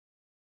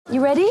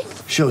You ready?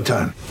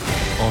 Showtime.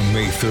 On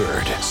May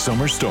 3rd,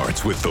 summer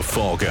starts with The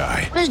Fall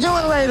Guy. Let's do it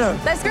later.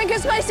 Let's drink a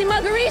spicy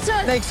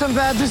margarita. Make some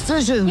bad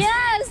decisions.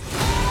 Yes!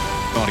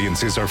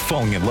 Audiences are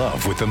falling in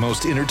love with the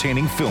most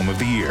entertaining film of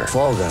the year.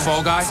 Fall Guy.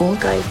 Fall Guy? Fall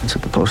Guy. That's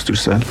what the poster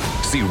said.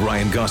 See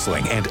Ryan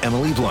Gosling and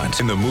Emily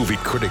Blunt in the movie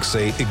critics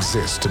say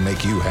exists to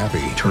make you happy.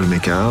 Trying to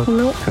make it out?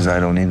 Nope. Because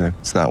I don't either.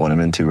 It's not what I'm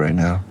into right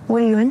now.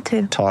 What are you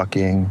into?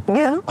 Talking.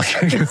 Yeah.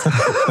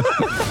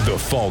 The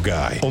Fall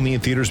Guy. Only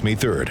in theaters May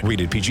 3rd.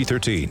 Rated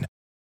PG-13.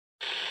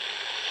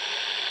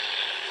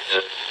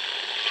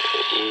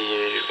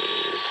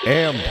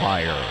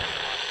 Empire.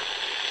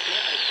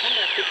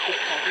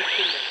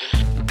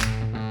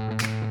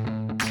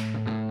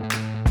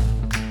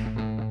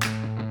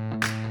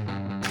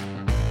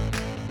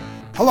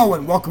 Hello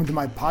and welcome to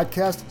my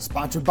podcast,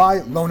 sponsored by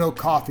Lono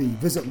Coffee.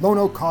 Visit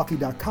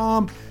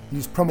lonocoffee.com,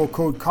 use promo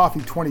code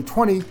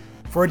COFFEE2020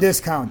 for a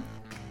discount.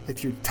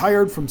 If you're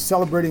tired from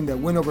celebrating that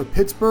win over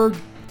Pittsburgh,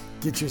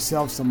 get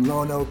yourself some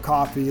Lono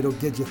Coffee. It'll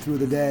get you through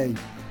the day.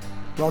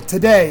 Well,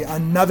 today,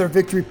 another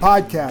victory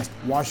podcast.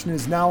 Washington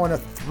is now on a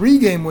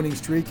 3-game winning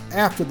streak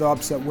after the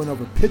upset win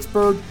over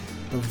Pittsburgh.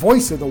 The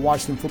voice of the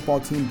Washington football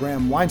team,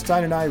 Bram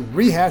Weinstein, and I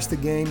rehashed the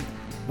game,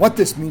 what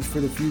this means for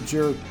the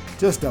future,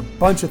 just a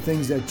bunch of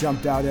things that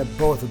jumped out at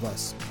both of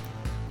us.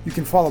 You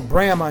can follow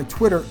Bram on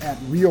Twitter at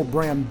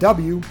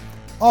RealBramW.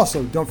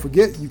 Also, don't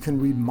forget, you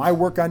can read my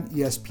work on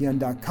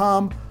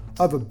ESPN.com.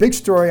 I have a big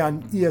story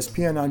on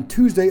ESPN on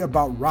Tuesday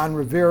about Ron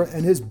Rivera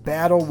and his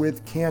battle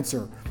with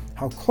cancer,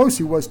 how close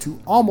he was to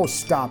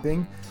almost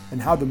stopping,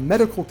 and how the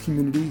medical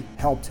community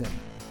helped him.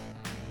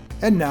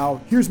 And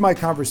now, here's my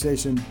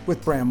conversation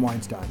with Bram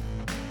Weinstein.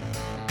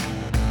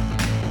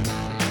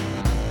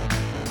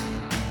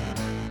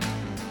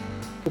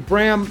 Well,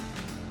 Bram,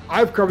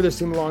 I've covered this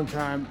team a long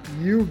time.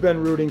 You've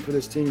been rooting for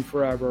this team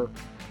forever.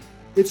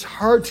 It's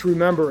hard to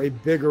remember a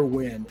bigger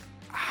win.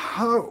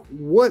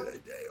 What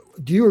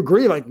do you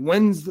agree? Like,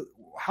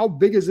 how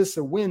big is this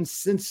a win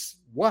since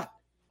what?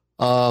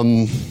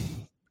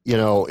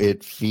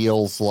 It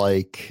feels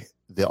like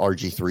the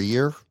RG3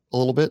 year a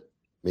little bit,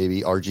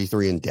 maybe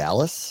RG3 in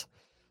Dallas,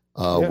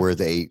 where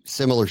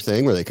similar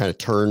thing where they kind of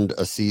turned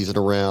a season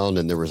around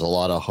and there was a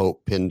lot of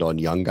hope pinned on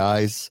young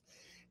guys.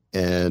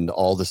 And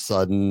all of a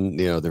sudden,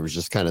 there was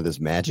just kind of this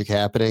magic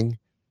happening.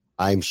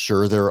 I'm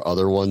sure there are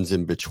other ones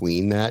in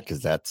between that because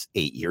that's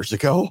 8 years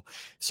ago.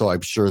 So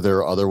I'm sure there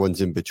are other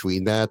ones in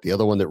between that. The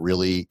other one that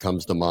really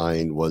comes to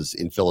mind was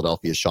in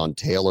Philadelphia, Sean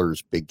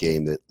Taylor's big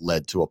game that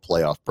led to a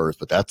playoff berth,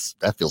 but that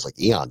feels like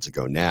eons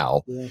ago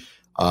now. Yeah.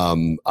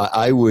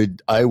 I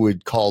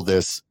would call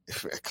this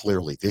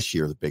clearly this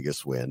year the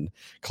biggest win,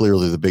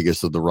 clearly the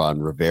biggest of the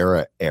Ron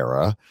Rivera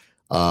era.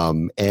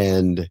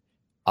 And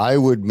I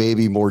would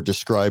maybe more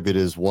describe it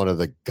as one of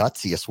the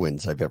gutsiest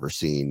wins I've ever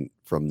seen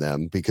from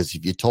them, because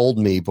if you told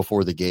me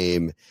before the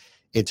game,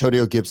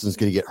 Antonio Gibson's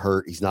going to get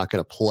hurt, he's not going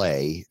to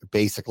play,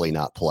 basically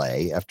not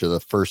play after the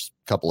first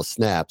couple of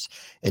snaps,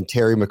 and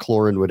Terry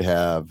McLaurin would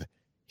have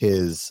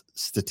his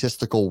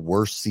statistical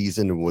worst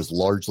season and was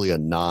largely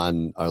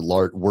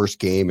worst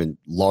game and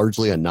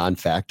largely a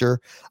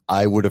non-factor,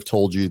 I would have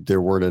told you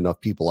there weren't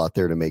enough people out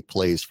there to make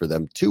plays for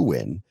them to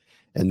win.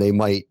 And they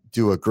might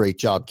do a great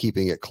job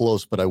keeping it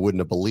close, but I wouldn't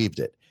have believed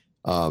it.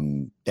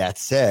 That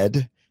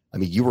said, I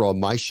mean, you were on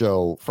my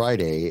show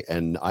Friday,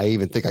 and I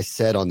even think I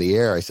said on the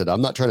air, I said,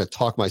 I'm not trying to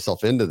talk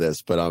myself into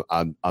this, but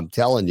I'm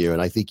telling you,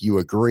 and I think you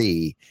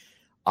agree,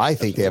 I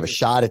think they have a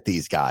shot at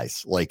these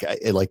guys. Like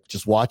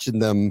just watching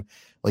them,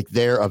 like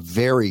they're a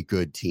very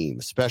good team,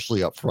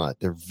 especially up front.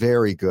 They're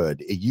very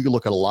good. You can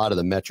look at a lot of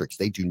the metrics.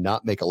 They do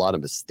not make a lot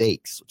of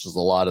mistakes, which is a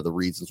lot of the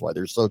reasons why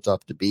they're so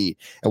tough to beat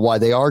and why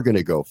they are going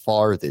to go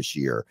far this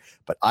year.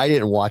 But I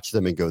didn't watch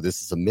them and go,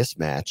 this is a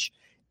mismatch.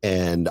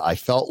 And I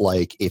felt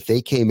like if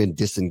they came in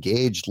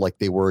disengaged like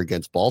they were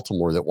against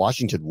Baltimore, that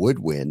Washington would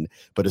win.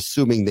 But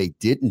assuming they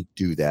didn't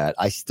do that,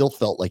 I still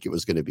felt like it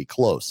was going to be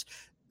close.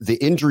 The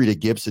injury to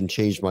Gibson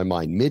changed my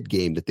mind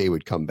mid-game that they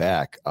would come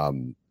back.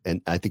 And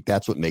I think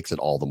that's what makes it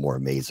all the more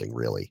amazing,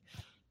 really.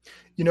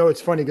 It's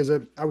funny because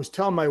I was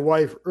telling my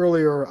wife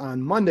earlier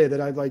on Monday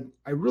that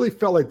I really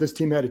felt like this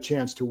team had a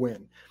chance to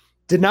win.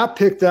 Did not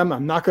pick them.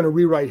 I'm not going to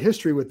rewrite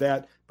history with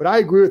that. But I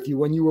agree with you.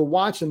 When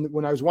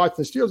I was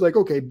watching the Steelers, like,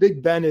 okay,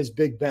 Big Ben is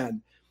Big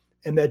Ben.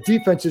 And that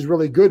defense is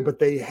really good, but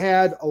they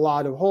had a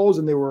lot of holes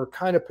and they were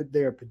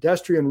a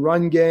pedestrian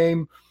run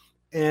game.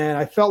 And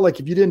I felt like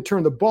if you didn't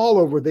turn the ball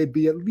over, they'd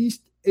be at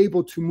least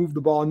able to move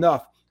the ball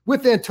enough.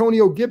 With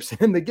Antonio Gibson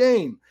in the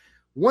game,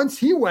 once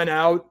he went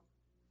out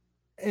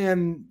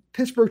and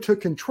Pittsburgh took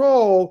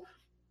control,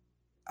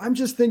 I'm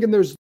just thinking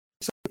there's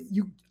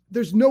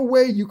no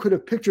way you could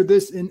have pictured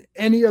this in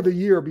any other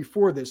year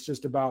before this,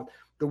 just about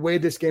the way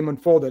this game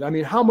unfolded. I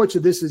mean, how much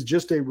of this is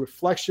just a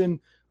reflection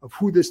of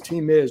who this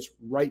team is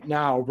right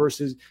now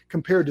versus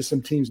compared to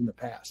some teams in the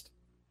past?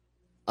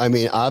 I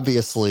mean,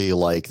 obviously,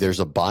 like, there's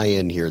a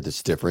buy-in here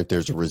that's different.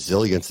 There's a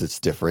resilience that's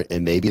different,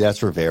 and maybe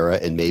that's Rivera,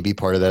 and maybe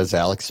part of that is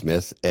Alex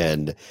Smith.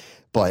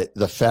 But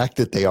the fact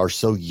that they are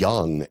so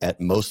young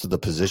at most of the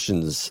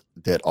positions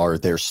that are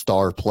their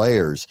star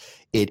players,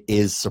 it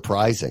is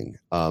surprising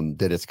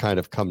that it's kind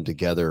of come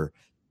together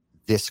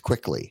this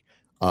quickly.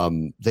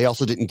 They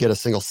also didn't get a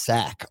single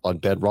sack on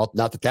Ben Roth.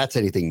 Not that that's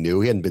anything new.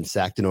 He hadn't been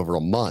sacked in over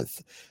a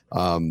month,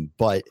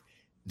 but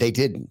they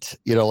didn't.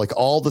 Like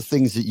all the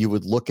things that you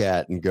would look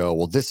at and go,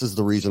 well, this is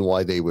the reason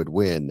why they would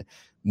win.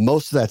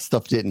 Most of that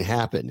stuff didn't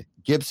happen.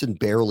 Gibson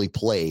barely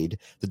played.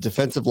 The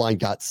defensive line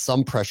got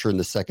some pressure in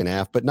the second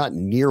half, but not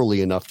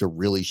nearly enough to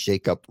really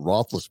shake up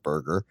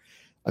Roethlisberger.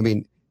 I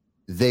mean,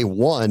 they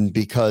won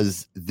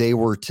because they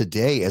were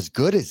today as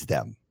good as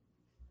them.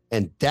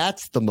 And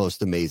that's the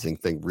most amazing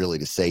thing really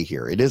to say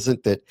here. It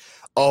isn't that,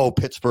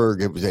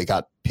 Pittsburgh, they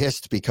got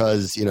pissed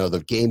because,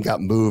 the game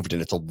got moved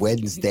and it's a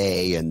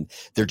Wednesday and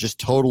they're just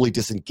totally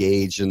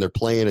disengaged and they're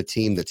playing a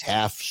team that's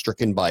half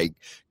stricken by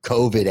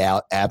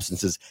COVID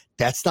absences.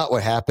 That's not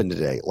what happened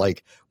today.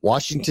 Like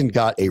Washington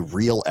got a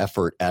real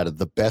effort out of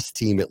the best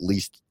team, at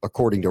least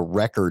according to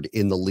record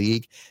in the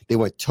league. They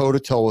went toe to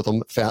toe with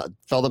them,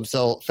 found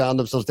themselves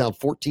down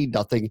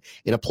 14-0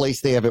 in a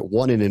place they haven't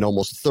won in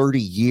almost 30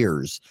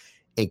 years.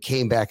 And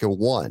came back and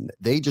won.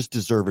 They just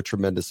deserve a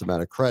tremendous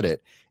amount of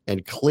credit.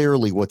 And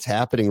clearly what's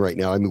happening right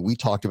now, I mean, we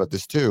talked about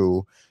this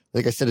too. I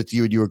think I said it to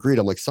you and you agreed.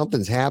 I'm like,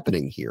 something's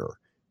happening here.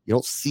 You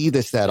don't see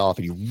this that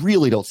often. You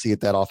really don't see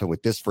it that often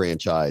with this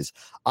franchise.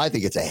 I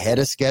think it's ahead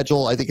of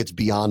schedule. I think it's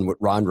beyond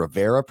what Ron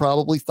Rivera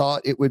probably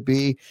thought it would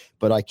be,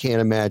 but I can't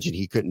imagine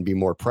he couldn't be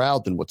more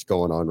proud than what's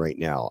going on right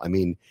now. I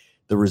mean,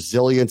 the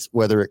resilience,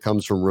 whether it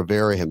comes from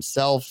Rivera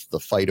himself, the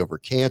fight over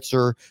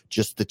cancer,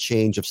 just the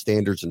change of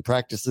standards and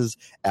practices,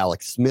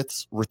 Alex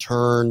Smith's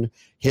return,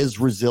 his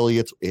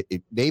resilience,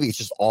 maybe it's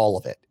just all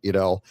of it,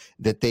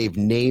 that they've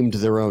named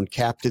their own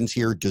captains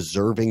here,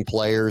 deserving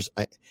players.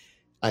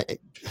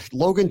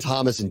 Logan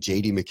Thomas and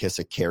J.D.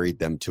 McKissick carried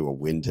them to a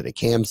win today.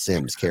 Cam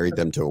Sims carried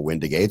them to a win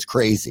today. It's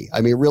crazy.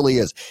 I mean, it really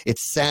is. It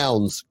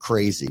sounds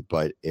crazy,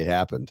 but it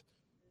happened.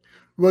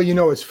 Well,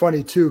 it's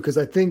funny, too, because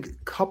I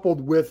think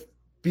coupled with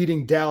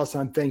beating Dallas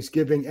on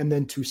Thanksgiving and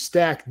then to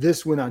stack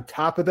this win on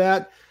top of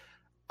that,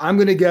 I'm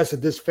going to guess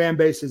that this fan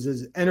base is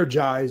as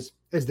energized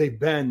as they've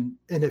been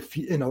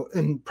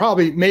in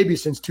probably maybe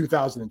since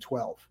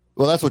 2012.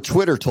 Well, that's what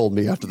Twitter told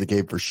me after the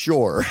game for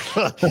sure.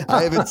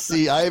 I haven't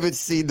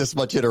seen this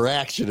much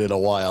interaction in a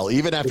while,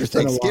 even after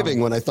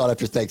Thanksgiving, when I thought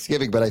after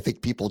Thanksgiving, but I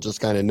think people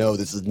just kind of know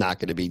this is not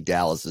going to be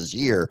Dallas's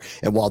year.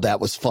 And while that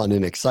was fun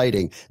and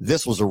exciting,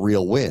 this was a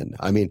real win.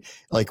 I mean,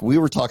 like we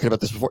were talking about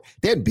this before,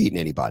 they hadn't beaten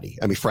anybody.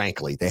 I mean,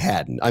 frankly, they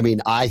hadn't. I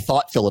mean, I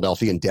thought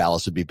Philadelphia and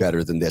Dallas would be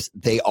better than this.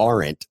 They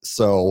aren't.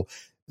 So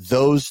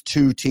those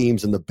two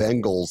teams and the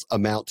Bengals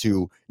amount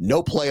to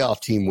no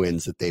playoff team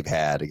wins that they've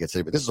had against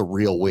anybody. This is a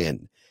real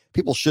win.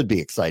 People should be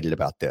excited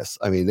about this.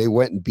 I mean, they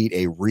went and beat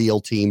a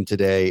real team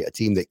today, a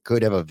team that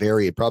could have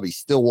probably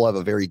still will have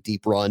a very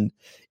deep run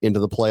into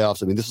the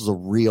playoffs. I mean, this is a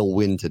real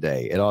win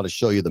today. It ought to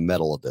show you the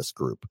mettle of this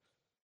group.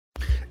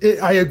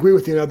 I agree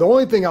with you. Now, the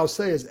only thing I'll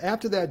say is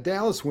after that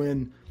Dallas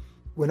win,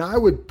 when I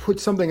would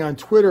put something on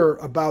Twitter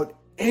about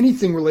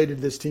anything related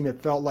to this team,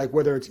 it felt like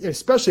whether it's,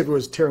 especially if it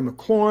was Terry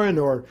McLaurin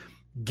or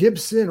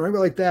Gibson or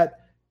anybody like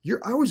that,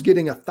 I was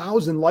getting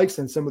 1,000 likes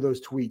on some of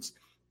those tweets.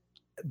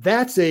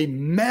 That's a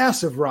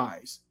massive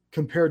rise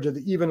compared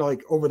to even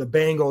like over the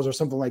Bengals or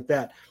something like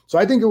that. So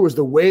I think it was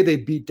the way they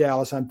beat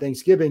Dallas on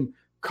Thanksgiving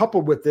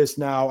coupled with this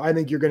now. I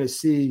think you're going to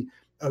see,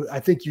 I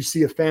think you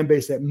see a fan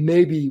base that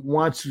maybe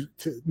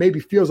maybe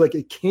feels like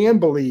it can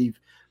believe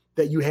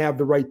that you have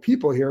the right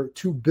people here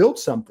to build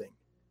something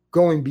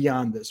going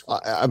beyond this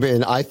one. I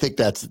mean, I think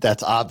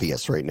that's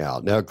obvious right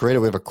now. Now, granted,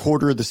 we have a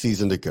quarter of the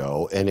season to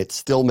go, and it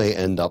still may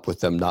end up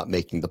with them not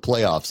making the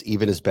playoffs,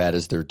 even as bad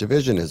as their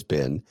division has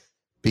been,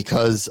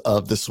 because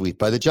of the sweep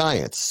by the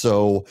Giants.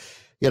 So,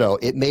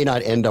 it may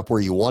not end up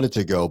where you want it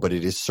to go, but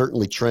it is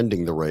certainly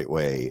trending the right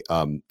way.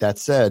 That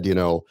said,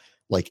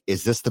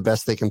 is this the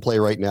best they can play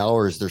right now,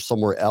 or is there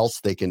somewhere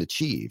else they can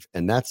achieve?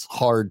 And that's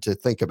hard to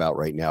think about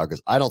right now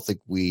because I don't think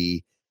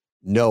we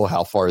know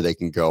how far they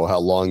can go, how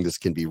long this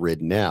can be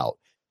ridden out.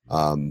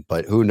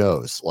 But who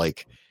knows?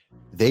 Like,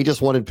 they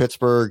just won in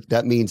Pittsburgh.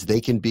 That means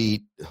they can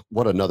beat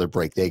what another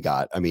break they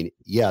got. I mean,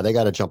 yeah, they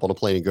got to jump on a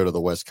plane and go to the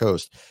West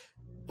Coast.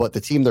 But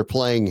the team they're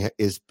playing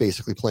is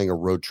basically playing a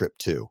road trip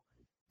too.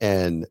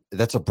 And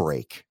that's a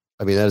break.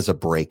 I mean, that is a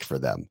break for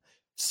them.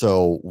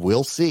 So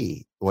we'll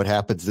see what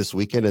happens this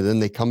weekend. And then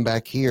they come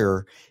back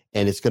here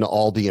and it's going to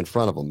all be in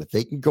front of them. If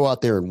they can go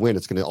out there and win,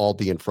 it's going to all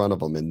be in front of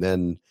them. And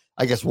then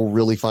I guess we'll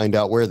really find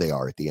out where they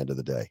are at the end of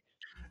the day.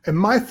 And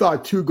my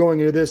thought too, going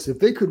into this, if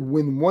they could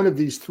win one of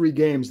these three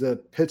games, the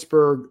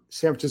Pittsburgh,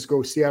 San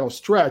Francisco, Seattle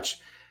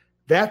stretch,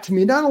 that to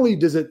me, not only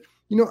does it,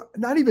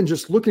 not even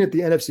just looking at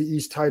the NFC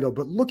East title,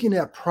 but looking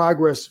at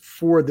progress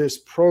for this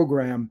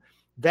program,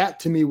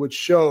 that to me would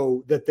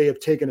show that they have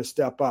taken a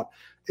step up.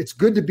 It's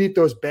good to beat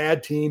those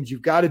bad teams.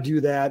 You've got to do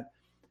that.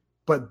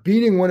 But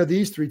beating one of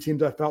these three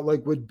teams, I felt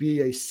like would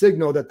be a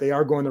signal that they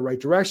are going the right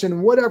direction.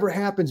 And whatever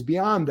happens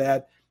beyond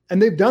that,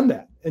 and they've done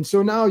that. And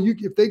so now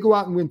if they go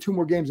out and win two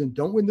more games and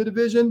don't win the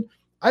division,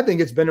 I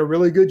think it's been a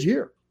really good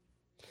year.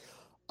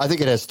 I think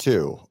it has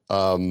too.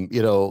 There's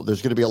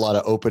going to be a lot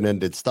of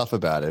open-ended stuff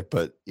about it,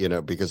 but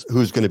because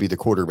who's going to be the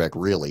quarterback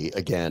really?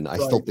 Again, I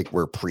still think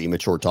we're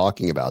premature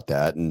talking about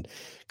that. And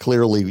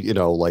clearly,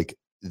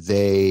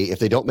 if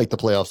they don't make the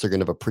playoffs, they're going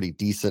to have a pretty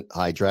decent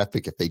high draft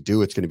pick. If they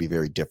do, it's going to be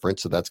very different.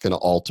 So that's going to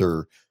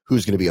alter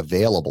who's going to be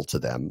available to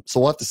them. So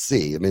we'll have to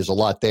see. I mean, there's a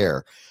lot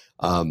there.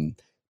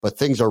 But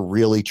things are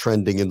really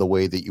trending in the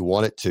way that you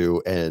want it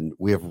to. And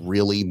we have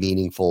really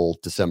meaningful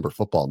December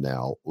football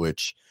now,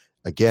 which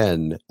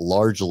again,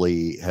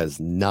 largely has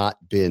not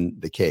been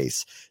the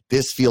case.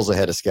 This feels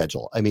ahead of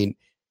schedule. I mean,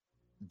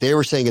 they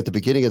were saying at the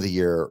beginning of the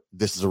year,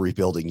 this is a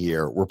rebuilding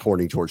year. We're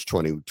pointing towards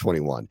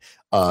 2021.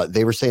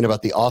 They were saying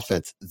about the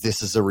offense,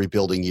 this is a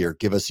rebuilding year.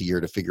 Give us a year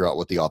to figure out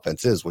what the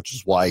offense is, which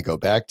is why I go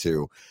back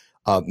to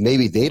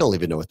maybe they don't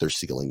even know what their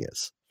ceiling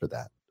is for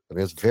that. I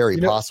mean, it's very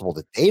possible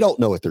that they don't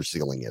know what their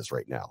ceiling is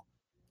right now.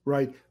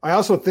 Right. I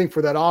also think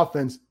for that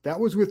offense, that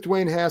was with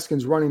Dwayne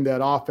Haskins running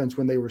that offense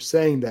when they were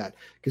saying that,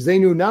 because they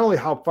knew not only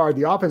how far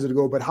the offense had to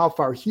go, but how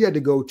far he had to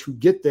go to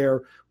get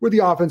there where the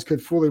offense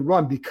could fully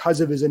run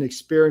because of his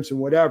inexperience and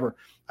whatever.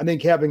 I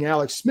think having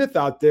Alex Smith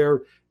out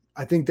there,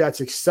 I think that's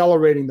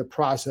accelerating the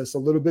process a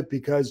little bit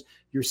because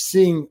you're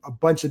seeing a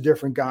bunch of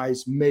different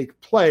guys make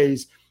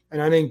plays.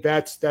 And I think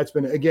that's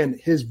been, again,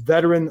 his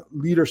veteran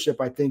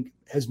leadership, I think,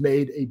 has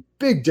made a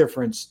big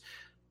difference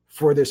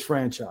for this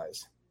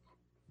franchise.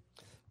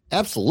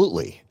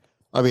 Absolutely.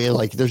 I mean,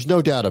 there's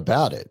no doubt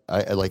about it.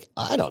 I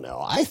don't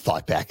know. I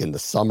thought back in the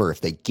summer,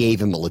 if they gave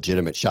him a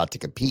legitimate shot to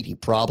compete, he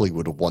probably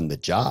would have won the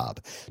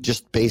job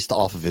just based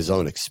off of his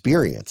own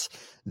experience.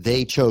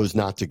 They chose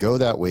not to go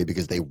that way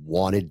because they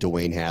wanted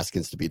Dwayne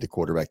Haskins to be the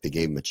quarterback. They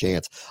gave him a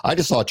chance. I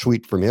just saw a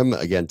tweet from him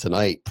again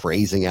tonight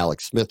praising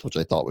Alex Smith, which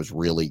I thought was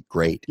really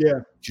great. Yeah.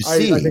 To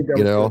see, I think that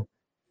was good.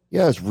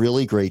 Yeah, it's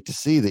really great to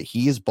see that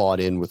he is bought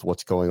in with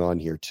what's going on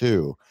here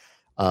too.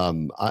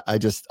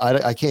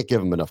 I can't give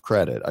him enough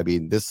credit. I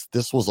mean, this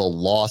was a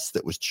loss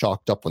that was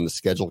chalked up when the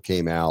schedule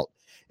came out.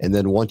 And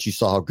then once you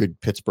saw how good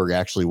Pittsburgh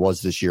actually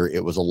was this year,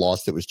 it was a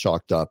loss that was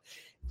chalked up.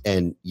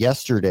 And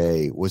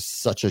yesterday was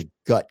such a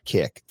gut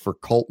kick for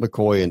Colt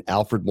McCoy and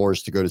Alfred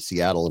Morris to go to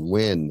Seattle and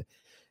win.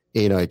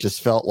 It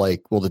just felt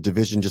like, well, the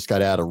division just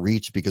got out of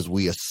reach because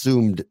we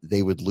assumed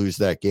they would lose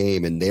that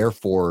game and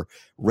therefore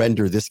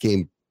render this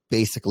game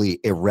basically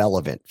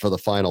irrelevant for the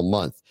final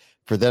month.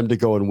 For them to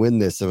go and win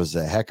this, it was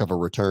a heck of a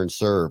return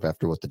serve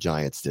after what the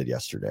Giants did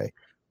yesterday.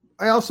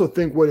 I also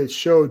think what it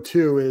showed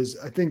too is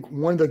I think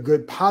one of the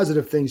good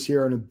positive things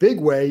here in a big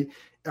way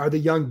are the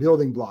young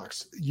building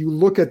blocks. You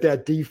look at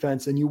that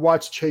defense and you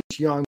watch Chase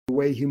Young, the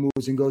way he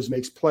moves and goes,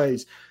 makes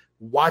plays,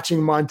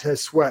 watching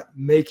Montez Sweat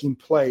making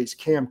plays,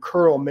 Cam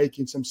Curl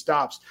making some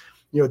stops.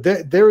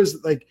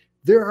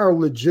 There are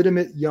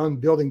legitimate young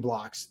building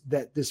blocks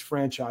that this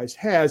franchise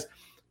has.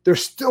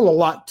 There's still a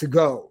lot to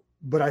go,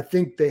 but I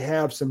think they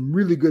have some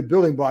really good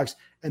building blocks,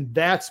 and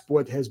that's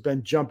what has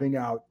been jumping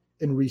out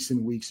in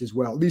recent weeks as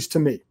well, at least to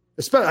me.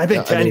 I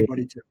think to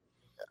anybody too.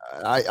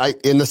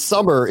 In the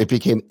summer, it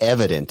became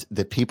evident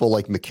that people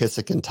like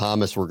McKissick and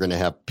Thomas were going to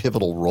have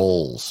pivotal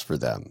roles for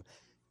them.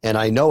 And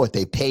I know what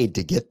they paid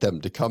to get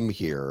them to come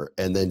here.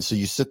 And then so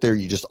you sit there,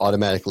 you just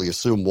automatically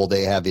assume, well,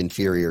 they have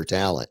inferior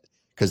talent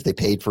because they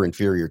paid for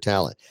inferior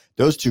talent.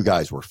 Those two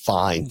guys were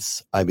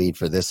fines. I mean,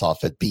 for this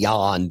offense,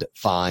 beyond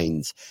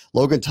fines.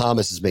 Logan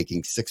Thomas is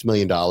making $6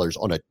 million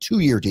on a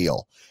 2-year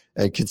deal.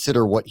 And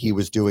consider what he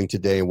was doing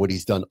today and what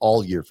he's done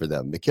all year for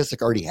them.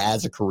 McKissick already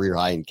has a career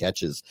high in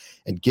catches,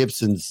 and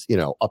Gibson's,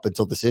 up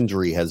until this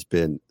injury has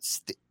been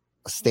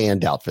a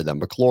standout for them.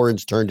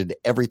 McLaurin's turned into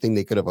everything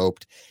they could have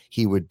hoped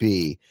he would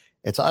be.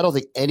 And so I don't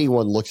think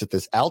anyone looks at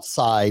this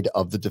outside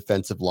of the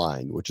defensive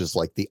line, which is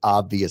like the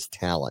obvious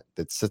talent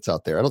that sits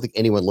out there. I don't think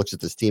anyone looks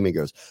at this team and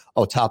goes,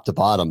 oh, top to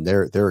bottom,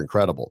 they're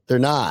incredible. They're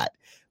not.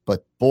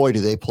 But boy,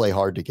 do they play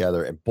hard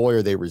together, and boy,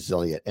 are they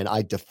resilient. And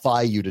I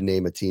defy you to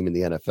name a team in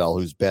the NFL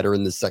who's better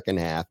in the second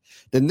half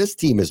than this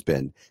team has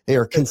been. They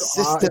are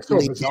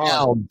consistently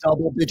down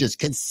double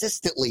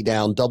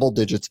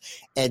digits.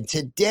 And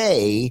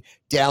today,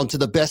 down to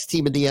the best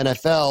team in the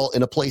NFL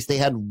in a place they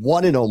had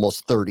won in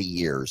almost 30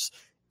 years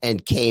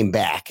and came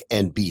back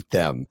and beat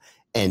them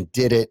and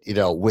did it,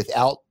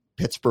 without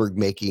Pittsburgh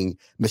making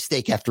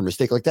mistake after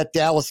mistake. Like that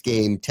Dallas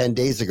game 10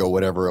 days ago,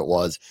 whatever it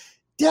was.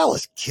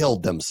 Dallas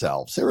killed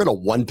themselves. They were in a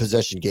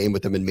one-possession game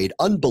with them and made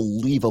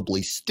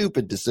unbelievably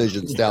stupid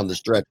decisions down the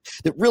stretch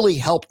that really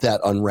helped that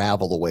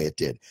unravel the way it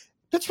did.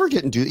 Pittsburgh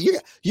didn't do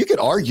that. You could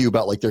argue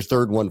about like their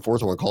third one,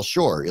 fourth one call.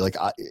 Sure. Like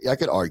I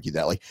could argue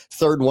that like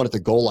third one at the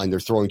goal line, they're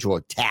throwing to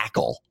a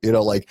tackle,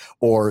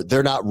 or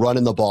they're not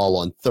running the ball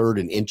on third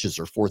and inches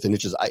or fourth and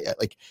inches.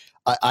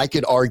 I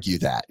could argue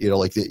that,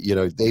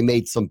 they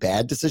made some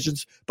bad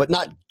decisions, but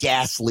not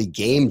ghastly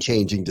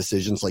game-changing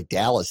decisions like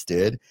Dallas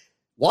did.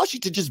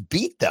 Washington just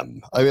beat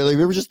them. I mean,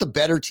 we were just a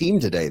better team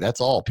today. That's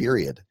all,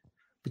 period.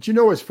 But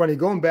what's funny?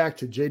 Going back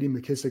to J.D.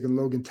 McKissick and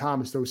Logan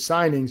Thomas, those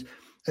signings,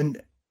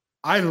 and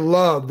I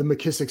love the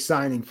McKissick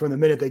signing from the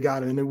minute they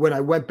got him. And when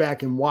I went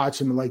back and watched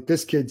him, like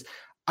this kid's,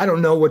 I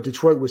don't know what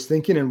Detroit was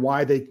thinking and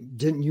why they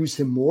didn't use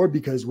him more,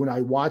 because when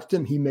I watched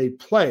him, he made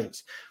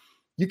plays.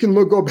 You can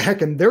go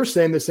back, and they're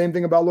saying the same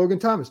thing about Logan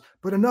Thomas.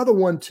 But another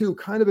one, too,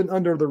 kind of an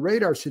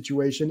under-the-radar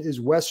situation, is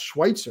Wes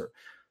Schweitzer.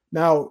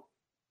 Now,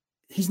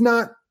 he's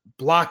not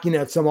blocking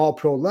at some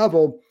all-pro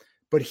level,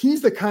 but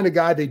he's the kind of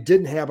guy they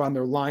didn't have on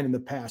their line in the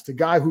past, a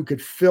guy who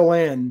could fill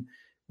in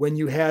when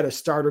you had a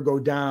starter go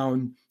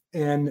down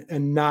and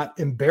not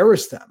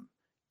embarrass them.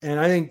 And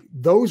I think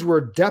those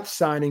were depth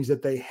signings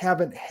that they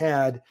haven't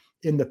had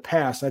in the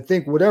past. I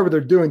think whatever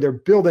they're doing, they're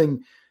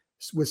building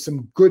with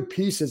some good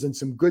pieces and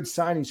some good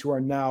signings who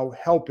are now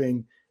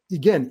helping.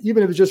 Again,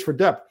 even if it's just for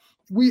depth.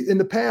 In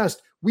the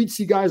past, we'd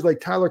see guys like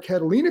Tyler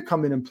Catalina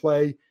come in and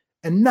play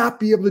and not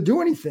be able to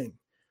do anything.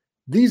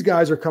 These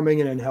guys are coming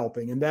in and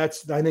helping. And I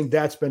think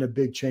that's been a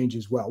big change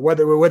as well.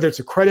 Whether it's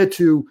a credit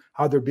to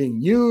how they're being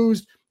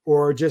used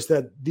or just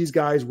that these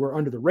guys were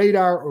under the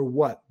radar or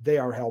what, they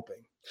are helping.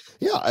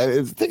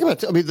 Yeah, think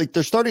about it. I mean, like,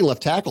 their starting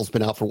left tackle's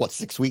been out for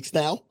 6 weeks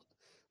now.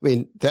 I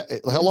mean,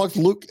 how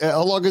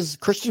long has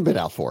Christian been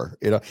out for?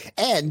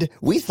 And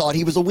we thought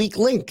he was a weak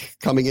link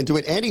coming into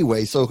it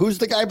anyway. So who's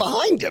the guy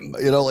behind him?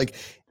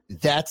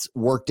 That's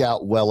worked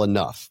out well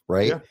enough,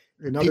 right?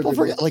 Yeah, people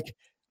forget,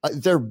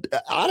 they're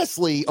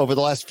honestly, over the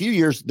last few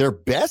years, their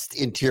best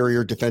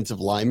interior defensive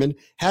lineman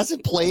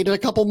hasn't played in a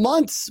couple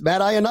months.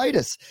 Matt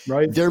Ioannidis,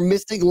 right? They're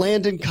missing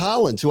Landon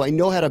Collins, who I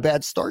know had a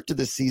bad start to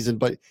this season,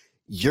 but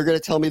you're going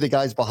to tell me the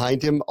guys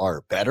behind him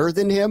are better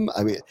than him?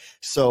 I mean,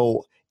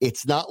 so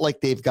it's not like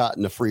they've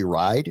gotten a free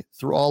ride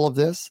through all of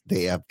this.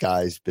 They have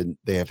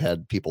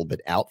had people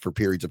been out for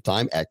periods of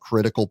time at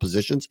critical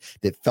positions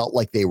that felt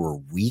like they were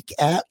weak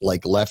at,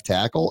 like left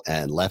tackle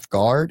and left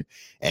guard,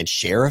 and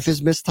Sheriff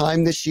has missed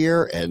time this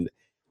year. And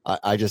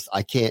I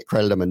can't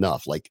credit them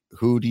enough. Like,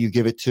 who do you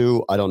give it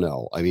to? I don't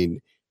know. I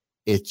mean,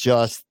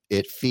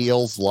 it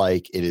feels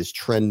like it is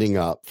trending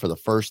up for the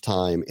first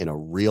time in a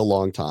real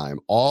long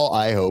time. All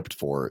I hoped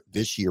for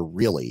this year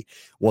really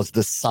was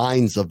the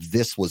signs of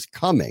this was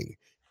coming.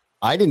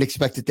 I didn't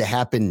expect it to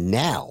happen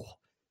now.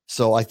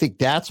 So I think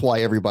that's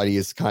why everybody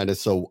is kind of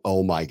so,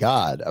 oh my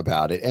God,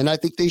 about it. And I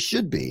think they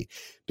should be,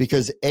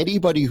 because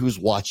anybody who's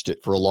watched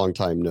it for a long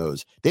time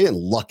knows they didn't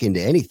luck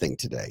into anything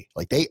today.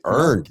 Like, they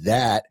earned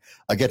that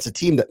against a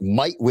team that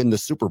might win the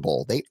Super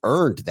Bowl. They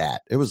earned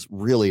that. It was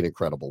really an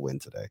incredible win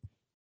today.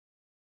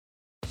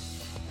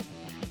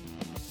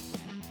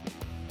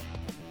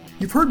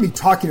 You've heard me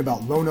talking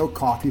about Lone Oak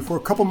Coffee for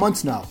a couple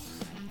months now.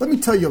 Let me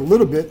tell you a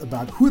little bit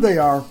about who they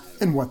are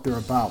and what they're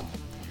about.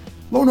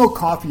 Lone Oak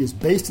Coffee is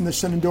based in the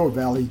Shenandoah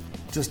Valley,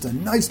 just a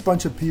nice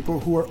bunch of people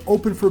who are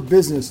open for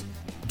business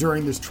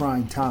during this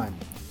trying time.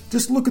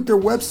 Just look at their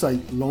website,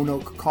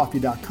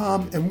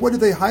 loneoakcoffee.com, and what do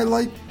they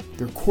highlight?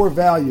 Their core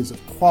values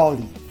of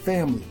quality,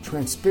 family,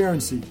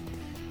 transparency.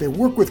 They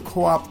work with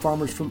co-op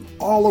farmers from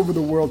all over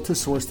the world to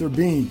source their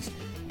beans.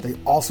 They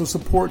also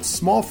support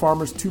small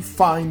farmers to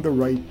find the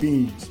right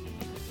beans.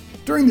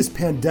 During this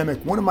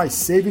pandemic, one of my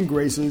saving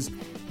graces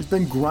has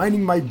been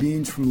grinding my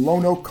beans from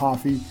Lone Oak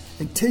Coffee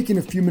and taking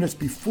a few minutes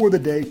before the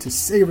day to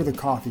savor the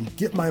coffee,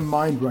 get my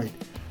mind right.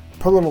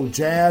 Put a little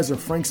jazz or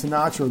Frank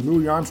Sinatra or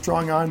Louis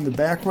Armstrong on in the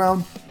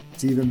background,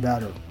 it's even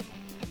better.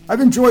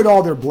 I've enjoyed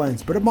all their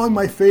blends, but among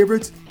my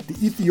favorites, the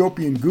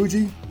Ethiopian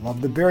Guji,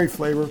 love the berry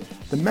flavor,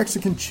 the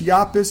Mexican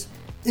Chiapas,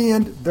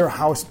 and their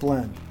house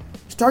blend.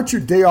 Start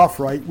your day off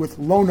right with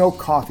Lone Oak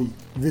Coffee.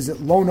 Visit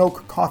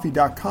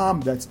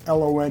loneoakcoffee.com, that's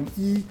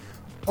LONEOAK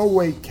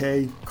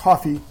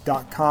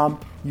coffee.com.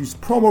 Use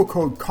promo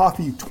code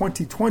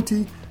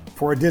COFFEE2020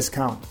 for a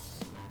discount.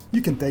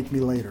 You can thank me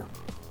later.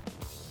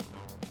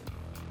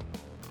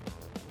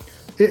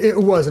 It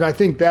was, and I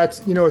think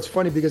that's, it's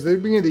funny because at the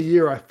beginning of the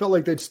year, I felt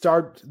like they'd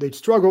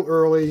struggle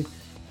early.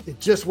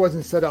 It just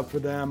wasn't set up for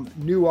them.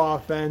 New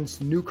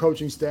offense, new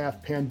coaching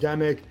staff,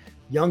 pandemic,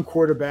 young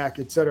quarterback,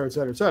 et cetera, et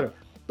cetera, et cetera.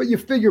 But you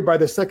figure by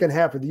the second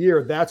half of the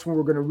year, that's when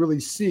we're going to really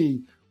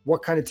see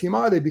what kind of team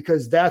are they,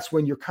 because that's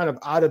when you're kind of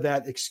out of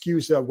that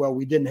excuse of, well,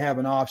 we didn't have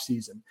an off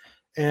season.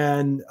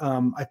 And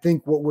I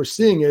think what we're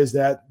seeing is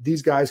that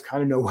these guys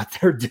kind of know what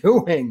they're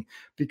doing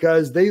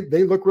because they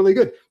look really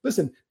good.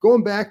 Listen,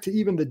 going back to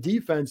even the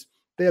defense,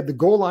 they had the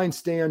goal line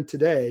stand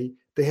today.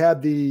 They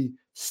had the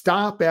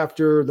stop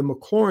after the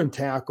McLaurin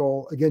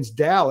tackle against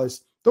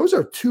Dallas. Those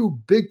are two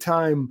big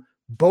time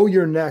bow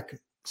your neck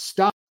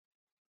stops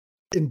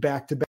in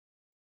back-to-back.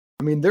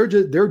 I mean, they're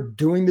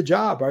doing the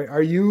job.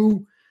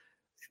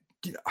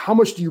 How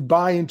much do you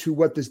buy into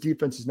what this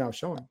defense is now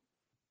showing?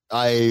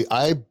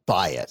 I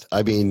buy it.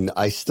 I mean,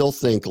 I still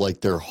think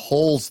like there are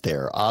holes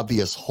there,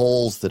 obvious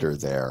holes that are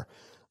there.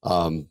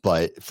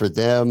 But for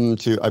them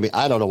to, I mean,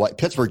 I don't know why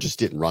Pittsburgh just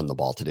didn't run the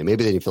ball today.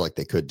 Maybe they didn't feel like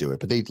they could do it,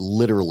 but they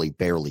literally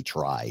barely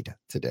tried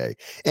today.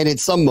 And in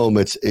some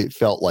moments it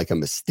felt like a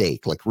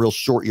mistake, like real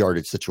short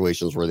yardage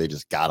situations where they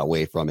just got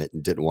away from it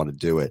and didn't want to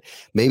do it.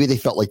 Maybe they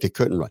felt like they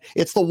couldn't run.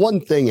 It's the one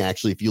thing,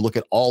 actually, if you look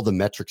at all the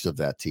metrics of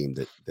that team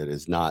that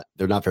is not,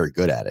 they're not very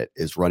good at it,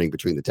 is running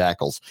between the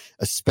tackles,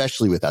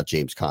 especially without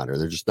James Conner.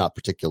 They're just not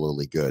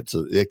particularly good.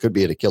 So it could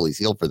be an Achilles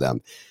heel for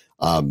them.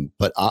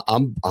 But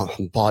I'm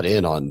bought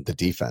in on the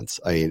defense.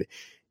 I mean,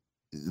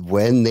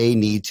 when they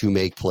need to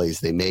make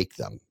plays, they make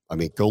them. I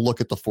mean, go look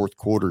at the fourth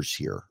quarters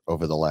here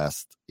over the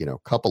last,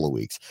 couple of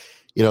weeks.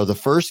 The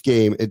first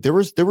game, there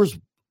was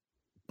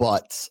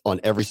butts on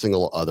every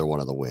single other one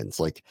of the wins.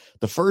 Like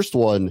the first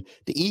one,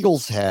 the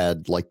Eagles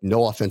had like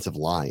no offensive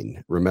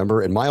line,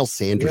 remember? And Miles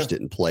Sanders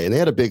didn't play, and they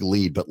had a big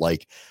lead, but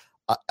like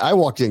I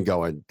walked in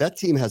going, that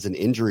team has an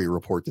injury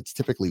report that's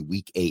typically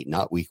week 8,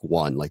 not week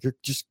 1. Like you're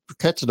just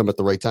catching them at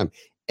the right time,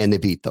 and they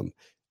beat them.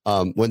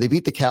 When they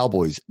beat the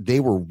Cowboys, they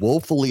were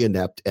woefully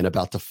inept and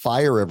about to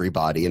fire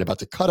everybody and about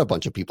to cut a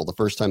bunch of people the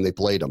first time they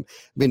played them.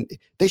 I mean,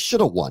 they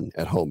should have won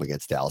at home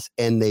against Dallas,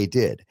 and they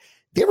did.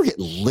 They were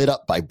getting lit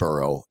up by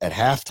Burrow at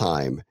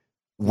halftime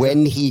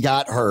when he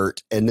got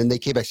hurt, and then they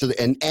came back.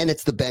 And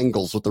it's the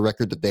Bengals with the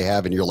record that they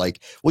have, and you're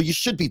like, well, you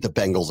should beat the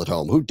Bengals at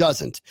home. Who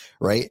doesn't,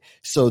 right?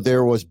 So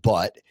there was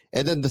but.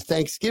 And then the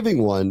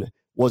Thanksgiving one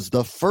was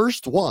the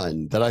first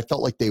one that I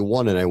felt like they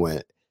won, and I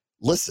went,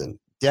 listen,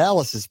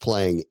 Dallas is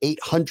playing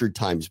 800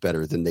 times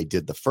better than they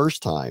did the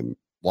first time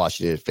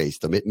Washington had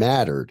faced them. It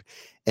mattered,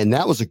 and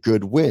that was a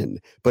good win.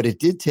 But it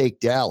did take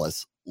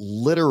Dallas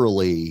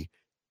literally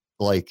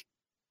like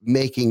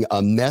making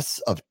a mess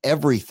of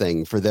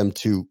everything for them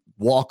to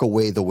walk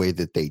away the way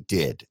that they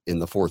did in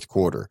the fourth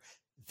quarter.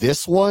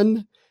 This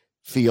one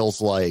feels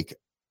like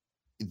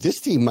this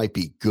team might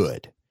be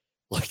good.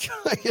 Like,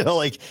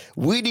 like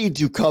we need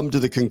to come to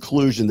the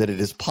conclusion that it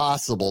is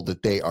possible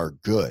that they are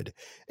good.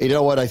 You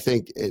know what? I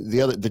think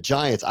the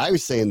Giants, I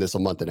was saying this a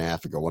month and a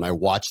half ago when I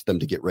watched them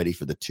to get ready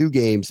for the 2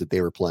 games that they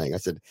were playing. I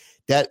said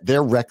that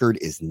their record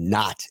is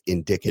not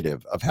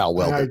indicative of how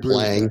well they're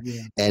playing.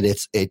 And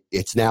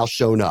it's now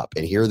shown up,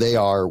 and here they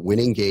are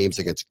winning games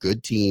against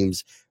good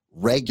teams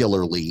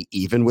regularly,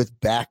 even with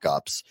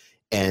backups.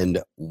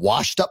 And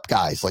washed up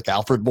guys like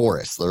Alfred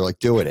Morris, they're like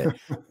doing it.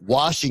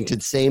 Washington,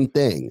 same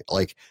thing.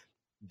 Like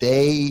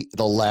the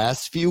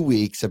last few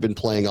weeks have been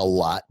playing a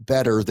lot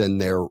better than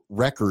their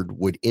record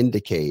would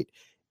indicate.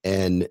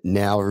 And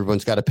now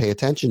everyone's got to pay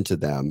attention to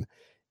them.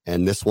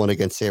 And this one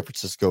against San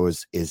Francisco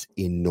is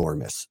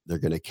enormous. They're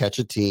going to catch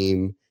a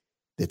team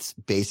that's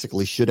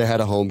basically should have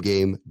had a home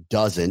game,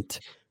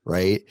 doesn't.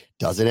 Right?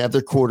 Doesn't have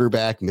their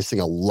quarterback, missing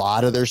a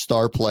lot of their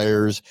star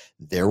players.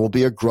 There will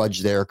be a grudge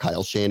there.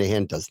 Kyle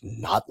Shanahan does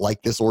not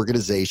like this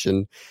organization.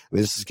 I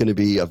mean, this is going to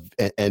be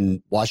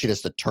and Washington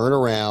has to turn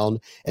around,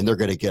 and they're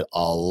going to get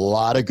a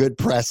lot of good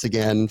press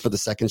again for the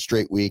second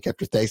straight week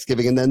after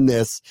Thanksgiving and then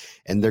this,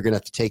 and they're going to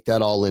have to take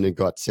that all in and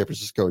go out to San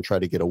Francisco and try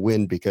to get a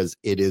win because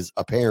it is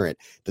apparent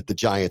that the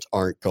Giants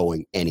aren't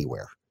going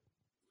anywhere.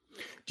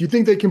 Do you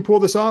think they can pull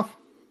this off?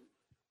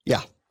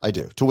 Yeah, I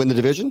do. To win the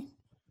division?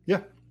 Yeah.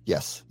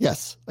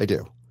 Yes, I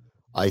do.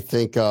 I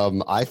think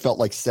I felt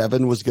like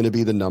 7 was going to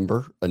be the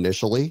number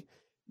initially.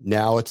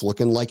 Now it's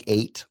looking like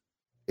 8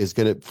 is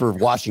going to, for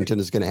Washington,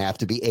 is going to have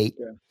to be 8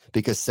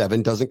 because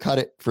 7 doesn't cut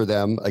it for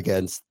them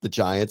against the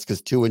Giants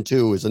because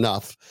 2-2 is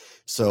enough.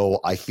 So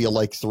I feel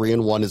like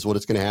 3-1 is what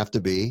it's going to have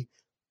to be.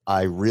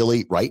 I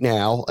really, right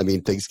now, I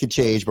mean, things could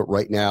change, but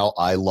right now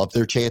I love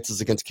their chances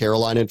against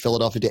Carolina and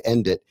Philadelphia to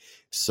end it.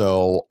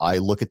 So I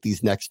look at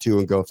these next 2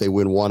 and go, if they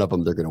win one of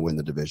them, they're going to win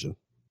the division.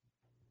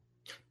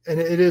 And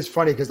it is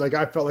funny because, like,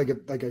 I felt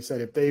like I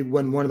said, if they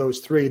win one of those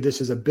 3, this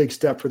is a big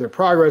step for their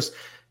progress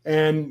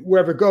and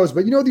wherever it goes.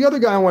 But, the other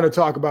guy I want to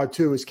talk about,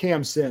 too, is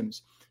Cam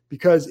Sims,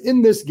 because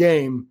in this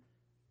game,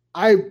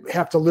 I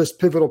have to list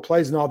pivotal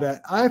plays and all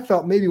that. I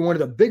felt maybe one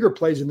of the bigger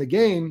plays in the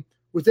game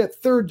was that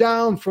third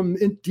down from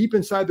deep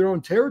inside their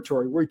own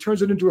territory where he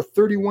turns it into a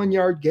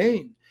 31-yard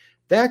gain.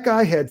 That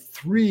guy had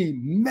 3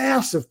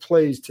 massive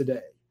plays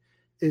today.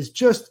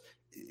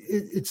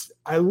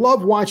 I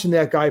love watching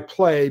that guy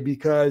play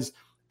because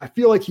I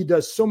feel like he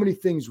does so many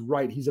things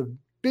right. He's a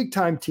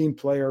big-time team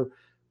player,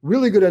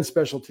 really good on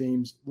special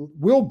teams,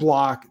 will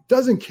block,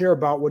 doesn't care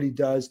about what he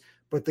does,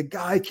 but the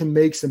guy can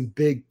make some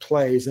big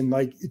plays. And,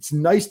 like, it's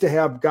nice to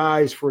have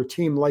guys for a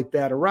team like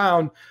that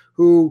around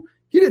who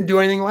he didn't do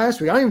anything last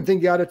week. I don't even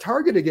think he got a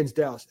target against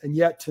Dallas. And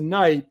yet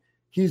tonight,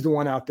 he's the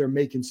one out there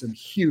making some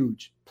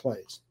huge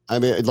plays. I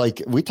mean,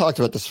 like we talked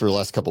about this for the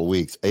last couple of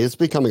weeks. It's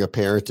becoming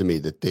apparent to me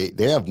that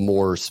they have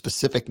more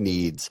specific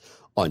needs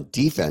on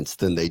defense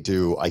than they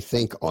do, I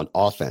think, on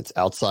offense,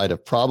 outside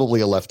of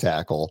probably a left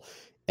tackle,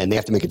 and they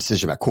have to make a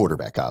decision about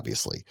quarterback,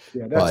 obviously.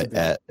 Yeah, but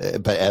at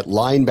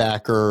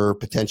linebacker,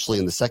 potentially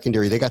in the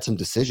secondary, they got some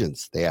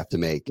decisions they have to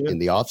make in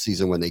the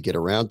offseason when they get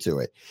around to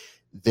it.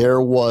 There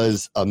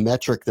was a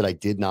metric that I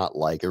did not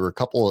like. There were a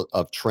couple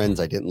of trends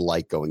I didn't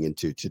like going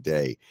into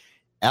today.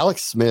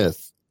 Alex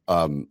Smith,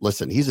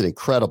 listen, he's an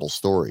incredible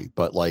story,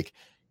 but like,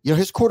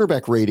 his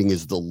quarterback rating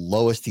is the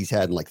lowest he's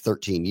had in like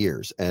 13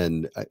 years.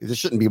 And this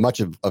shouldn't be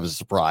much of a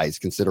surprise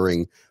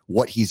considering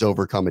what he's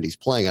overcome and he's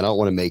playing. I don't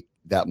want to make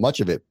that much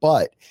of it,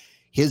 but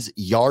his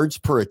yards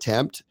per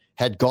attempt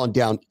had gone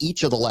down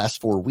each of the last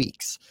 4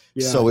 weeks.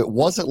 Yeah. So it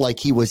wasn't like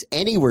he was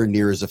anywhere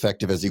near as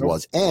effective as he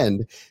was.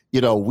 And,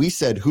 we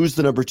said, who's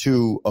the number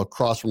 2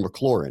 across from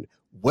McLaurin?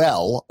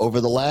 Well,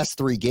 over the last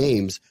 3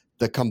 games,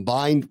 the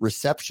combined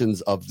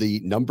receptions of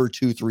the number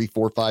 2, 3,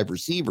 4, 5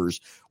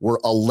 receivers were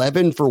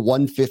 11 for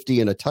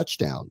 150 and a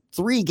touchdown.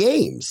 3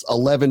 games,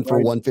 11 for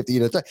 150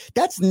 and a touchdown.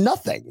 That's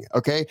nothing.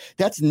 Okay.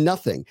 That's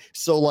nothing.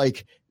 So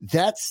like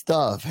that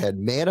stuff had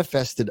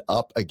manifested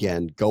up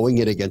again, going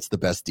in against the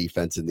best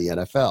defense in the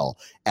NFL.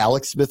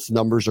 Alex Smith's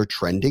numbers are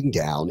trending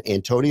down.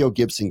 Antonio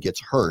Gibson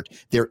gets hurt.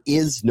 There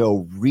is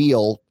no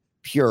real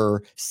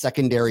pure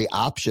secondary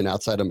option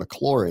outside of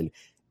McLaurin.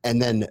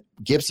 And then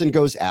Gibson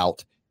goes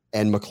out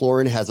and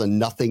McLaurin has a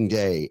nothing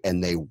day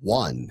and they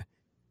won.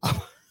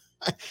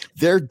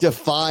 They're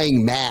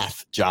defying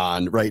math,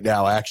 John, right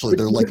now. Actually,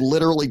 they're like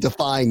literally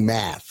defying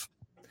math.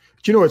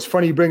 Do you know what's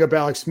funny? You bring up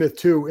Alex Smith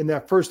too. In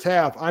that first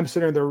half, I'm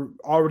sitting there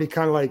already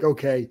kind of like,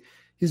 okay,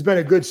 he's been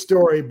a good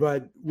story,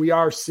 but we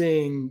are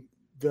seeing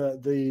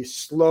the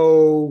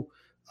slow,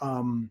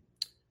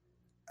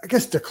 I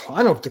guess decline.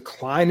 I don't know if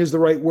decline is the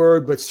right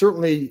word, but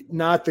certainly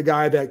not the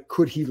guy that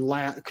could he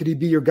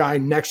be your guy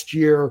next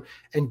year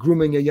and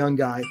grooming a young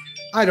guy.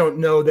 I don't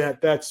know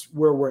that that's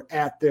where we're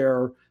at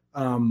there.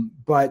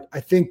 But I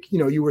think,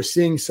 you were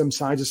seeing some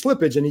signs of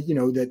slippage and,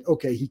 that,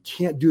 okay, he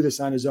can't do this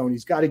on his own.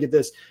 He's got to get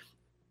this.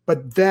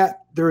 But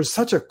that there is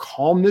such a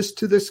calmness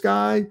to this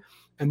guy.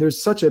 And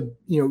there's such a,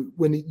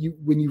 when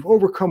you've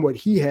overcome what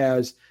he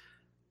has,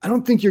 I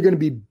don't think you're going to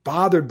be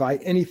bothered by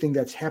anything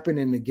that's happened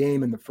in the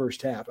game in the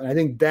first half. And I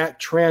think that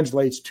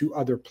translates to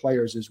other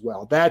players as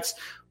well. That's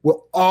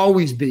will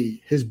always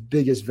be his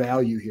biggest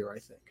value here, I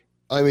think.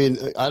 I mean,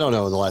 I don't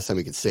know the last time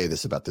we could say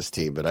this about this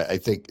team, but I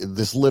think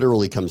this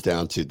literally comes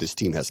down to this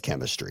team has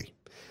chemistry.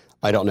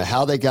 I don't know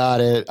how they got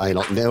it. I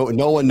don't know.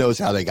 No one knows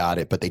how they got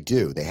it, but they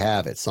do. They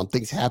have it.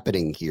 Something's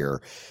happening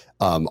here.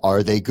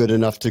 Are they good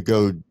enough to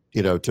go,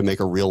 to make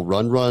a real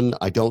run?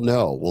 I don't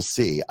know. We'll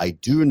see. I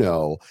do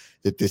know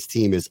that this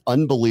team is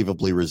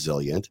unbelievably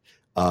resilient.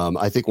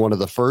 I think one of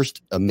the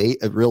first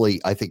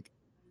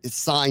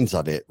signs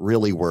of it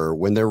really were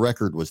when their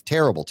record was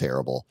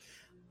terrible.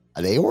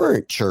 They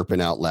weren't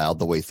chirping out loud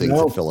the way things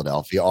in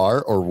Philadelphia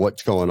are, or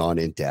what's going on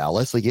in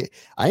Dallas. Like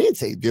I didn't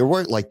say there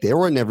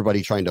weren't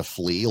everybody trying to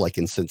flee like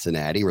in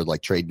Cincinnati or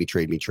like trade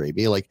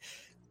me. Like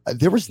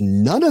there was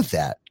none of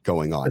that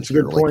going on. That's a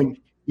good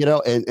point.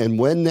 And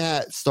when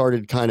that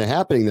started kind of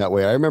happening that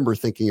way, I remember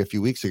thinking a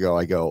few weeks ago,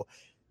 I go,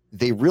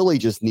 they really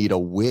just need a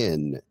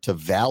win to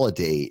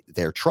validate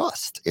their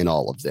trust in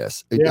all of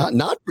this. Yeah.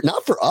 Not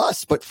for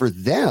us, but for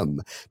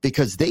them,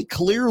 because they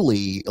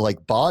clearly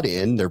like bought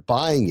in, they're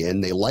buying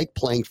in, they like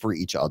playing for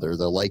each other.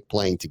 They like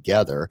playing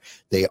together.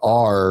 They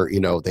are,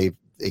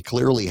 they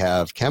clearly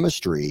have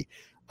chemistry.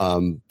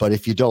 But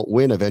if you don't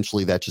win,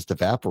 eventually that just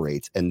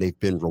evaporates. And they've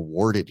been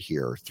rewarded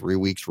here 3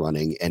 weeks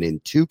running. And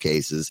in 2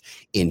 cases,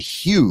 in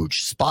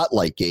huge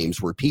spotlight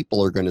games where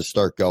people are going to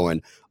start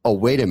going, oh,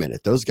 wait a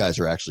minute, those guys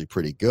are actually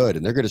pretty good.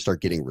 And they're going to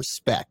start getting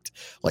respect.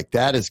 Like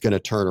that is going to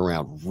turn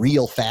around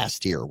real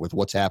fast here with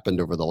what's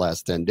happened over the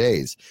last 10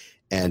 days.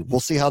 And we'll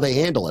see how they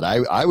handle it.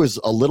 I was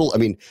a little,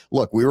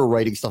 look, we were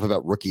writing stuff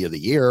about rookie of the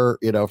year,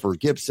 for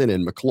Gibson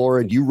and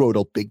McLaurin. You wrote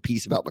a big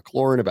piece about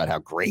McLaurin, about how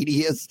great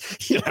he is,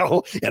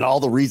 and all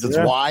the reasons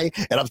why.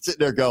 And I'm sitting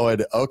there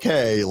going,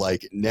 okay,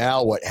 like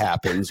now what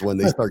happens when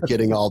they start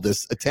getting all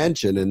this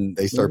attention and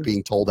they start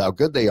being told how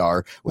good they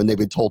are when they've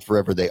been told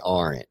forever they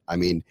aren't?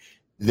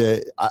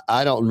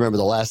 I don't remember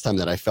the last time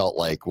that I felt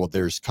like, well,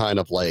 there's kind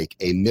of like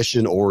a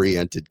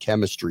mission-oriented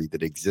chemistry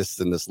that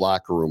exists in this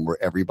locker room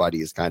where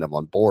everybody is kind of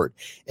on board.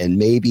 And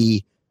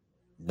maybe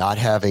not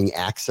having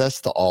access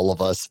to all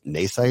of us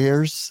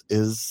naysayers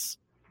is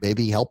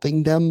maybe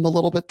helping them a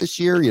little bit this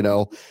year.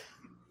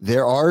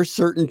 There are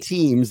certain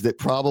teams that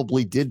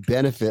probably did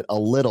benefit a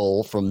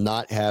little from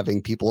not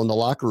having people in the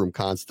locker room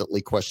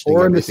constantly questioning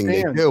everything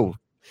they do,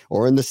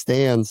 or in the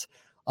stands.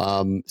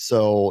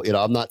 So,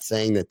 I'm not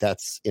saying that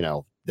that's,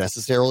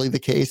 necessarily the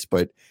case,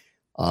 but,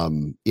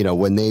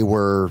 when they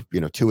were,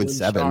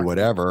 2-7,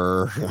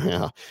 whatever,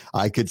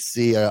 I could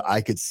see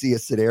a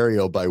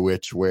scenario by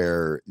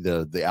where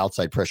the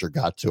outside pressure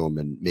got to them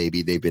and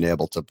maybe they've been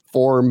able to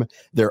form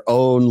their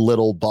own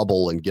little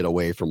bubble and get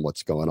away from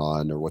what's going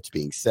on or what's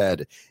being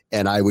said.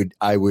 And I would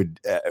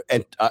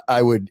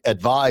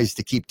advise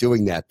to keep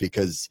doing that,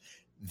 because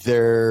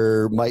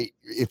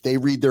if they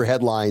read their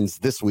headlines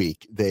this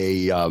week,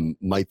 they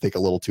might think a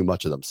little too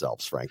much of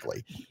themselves,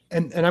 frankly.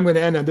 And I'm going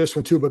to end on this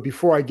one too. But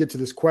before I get to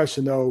this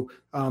question, though,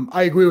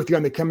 I agree with you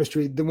on the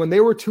chemistry. When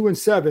they were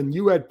 2-7,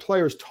 you had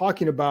players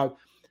talking about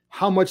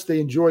how much they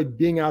enjoyed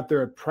being out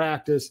there at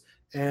practice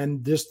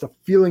and just the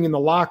feeling in the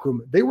locker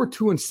room. They were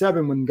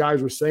 2-7 when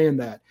guys were saying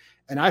that.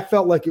 And I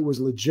felt like it was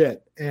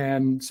legit.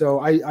 And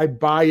so I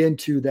buy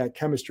into that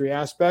chemistry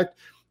aspect.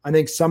 I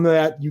think some of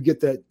that, you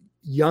get that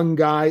young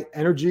guy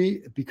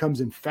energy, it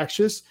becomes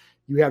infectious.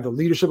 You have the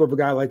leadership of a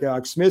guy like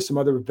Alex Smith, some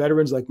other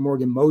veterans like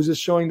Morgan Moses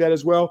showing that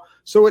as well.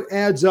 So it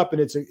adds up,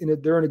 and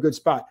they're in a good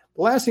spot.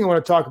 The last thing I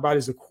want to talk about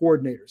is the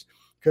coordinators,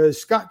 because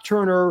Scott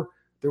Turner,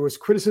 there was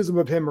criticism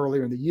of him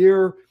earlier in the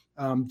year.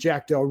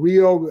 Jack Del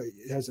Rio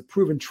has a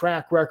proven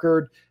track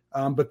record,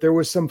 but there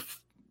was some,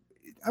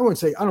 I wouldn't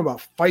say, I don't know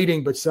about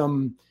fighting, but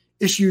some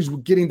issues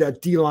with getting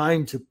that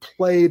D-line to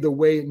play the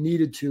way it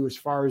needed to as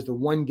far as the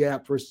one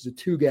gap versus a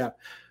two gap.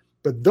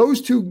 But those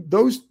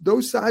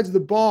sides of the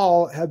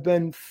ball have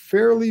been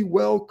fairly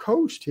well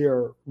coached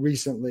here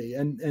recently.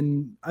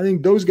 And I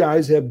think those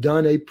guys have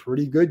done a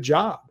pretty good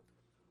job.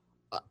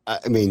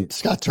 I mean,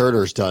 Scott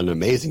Turner's done an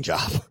amazing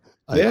job.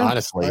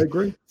 Honestly, I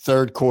agree.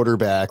 Third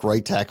quarterback,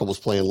 right tackle was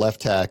playing left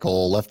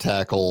tackle,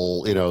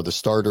 the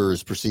starter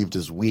is perceived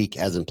as weak,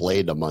 hasn't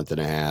played in a month and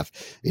a half,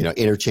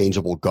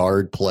 interchangeable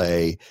guard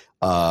play.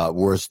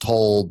 Was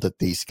told that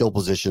the skill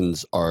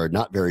positions are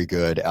not very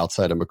good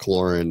outside of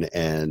McLaurin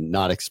and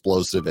not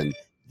explosive. And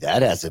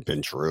that hasn't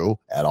been true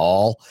at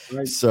all.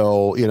 Right.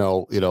 So,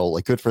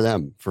 good for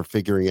them for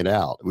figuring it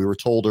out. We were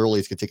told early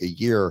it's going to take a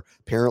year.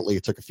 Apparently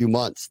it took a few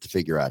months to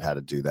figure out how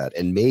to do that.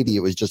 And maybe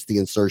it was just the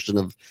insertion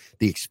of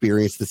the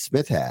experience that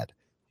Smith had.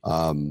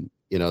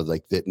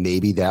 That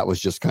maybe that was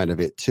just kind of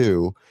it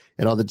too.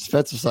 And on the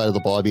defensive side of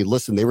the ball, I mean,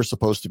 listen, they were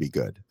supposed to be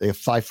good. They have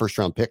 5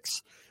 first-round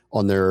picks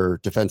on their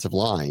defensive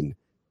line.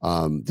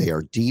 They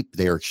are deep.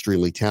 They are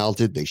extremely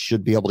talented. They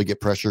should be able to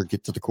get pressure,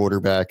 get to the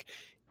quarterback.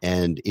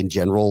 And in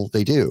general,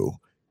 they do.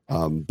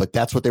 But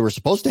that's what they were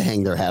supposed to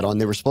hang their hat on.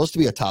 They were supposed to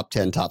be a top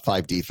 10, top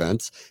 5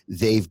 defense.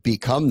 They've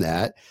become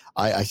that.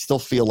 I still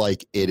feel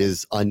like it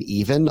is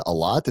uneven a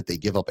lot, that they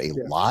give up a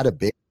lot of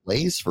big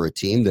plays for a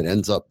team that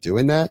ends up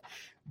doing that.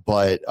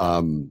 But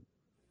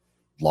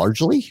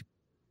largely,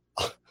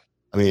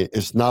 I mean,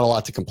 it's not a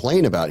lot to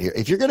complain about here.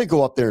 If you're going to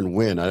go up there and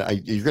win,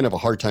 you're going to have a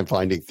hard time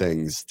finding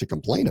things to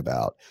complain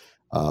about.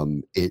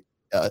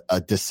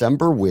 A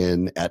December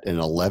win at an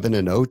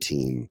 11-0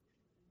 team,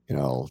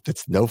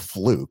 that's no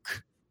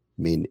fluke.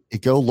 I mean,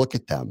 go look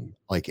at them.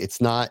 Like, it's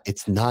not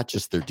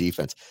just their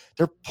defense.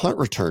 They're punt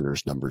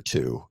returners number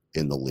 2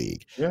 in the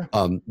league. Yeah.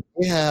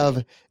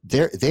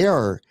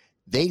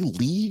 They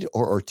lead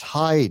or are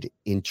tied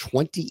in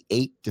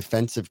 28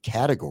 defensive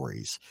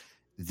categories.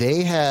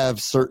 They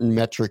have certain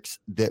metrics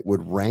that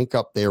would rank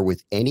up there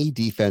with any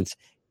defense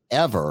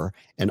ever.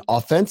 And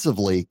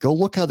offensively, go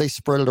look how they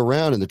spread it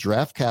around and the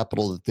draft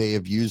capital that they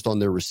have used on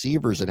their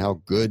receivers and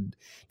how good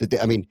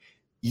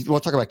you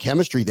want to talk about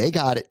chemistry, they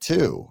got it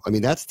too. I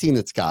mean, that's a team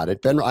that's got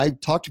it. I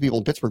talked to people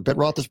in Pittsburgh. Ben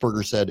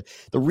Roethlisberger said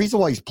the reason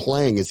why he's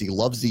playing is he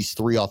loves these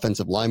 3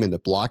 offensive linemen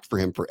that blocked for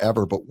him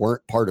forever but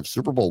weren't part of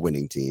Super Bowl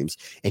winning teams.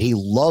 And he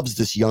loves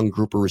this young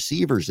group of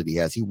receivers that he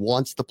has. He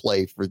wants to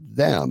play for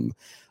them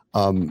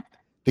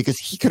because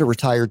he could have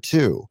retired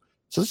too.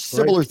 So there's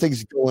similar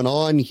things going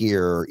on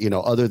here,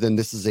 other than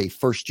this is a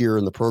first year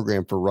in the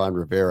program for Ron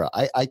Rivera.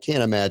 I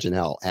can't imagine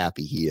how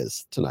happy he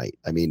is tonight.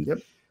 I mean,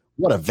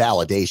 what a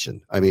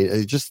validation. I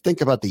mean, just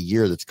think about the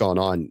year that's gone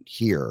on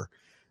here.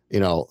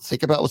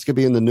 Think about what's going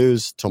to be in the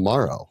news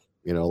tomorrow.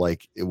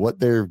 Like what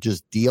they're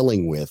just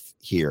dealing with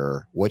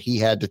here, what he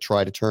had to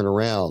try to turn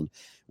around,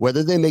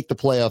 whether they make the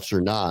playoffs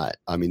or not.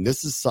 I mean,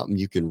 this is something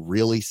you can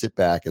really sit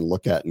back and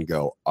look at and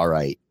go, all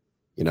right,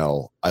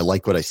 I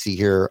like what I see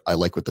here. I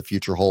like what the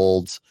future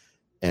holds.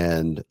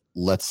 And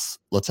let's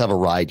have a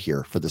ride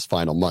here for this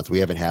final month. We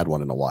haven't had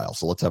one in a while,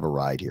 so let's have a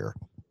ride here.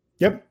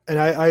 Yep.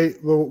 And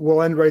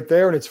we'll end right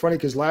there. And it's funny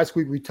because last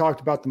week we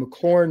talked about the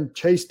McLaurin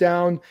chase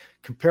down,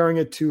 comparing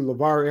it to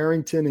LeVar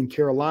Arrington in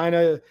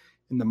Carolina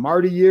in the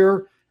Marty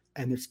year.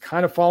 And it's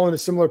kind of following a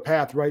similar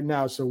path right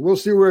now. So we'll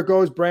see where it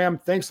goes. Bram,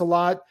 thanks a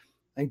lot.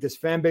 I think this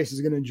fan base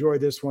is going to enjoy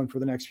this one for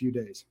the next few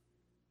days.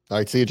 All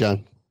right. See you,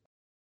 John.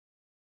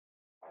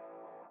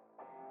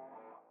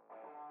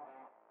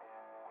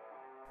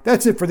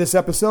 That's it for this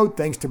episode.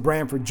 Thanks to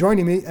Bram for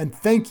joining me, and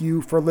thank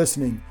you for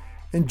listening.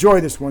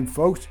 Enjoy this one,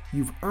 folks.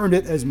 You've earned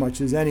it as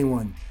much as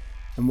anyone.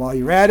 And while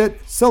you're at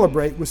it,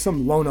 celebrate with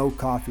some Lono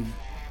coffee.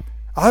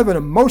 I'll have an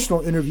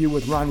emotional interview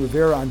with Ron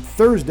Rivera on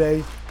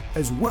Thursday,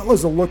 as well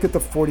as a look at the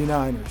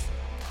 49ers.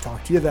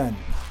 Talk to you then.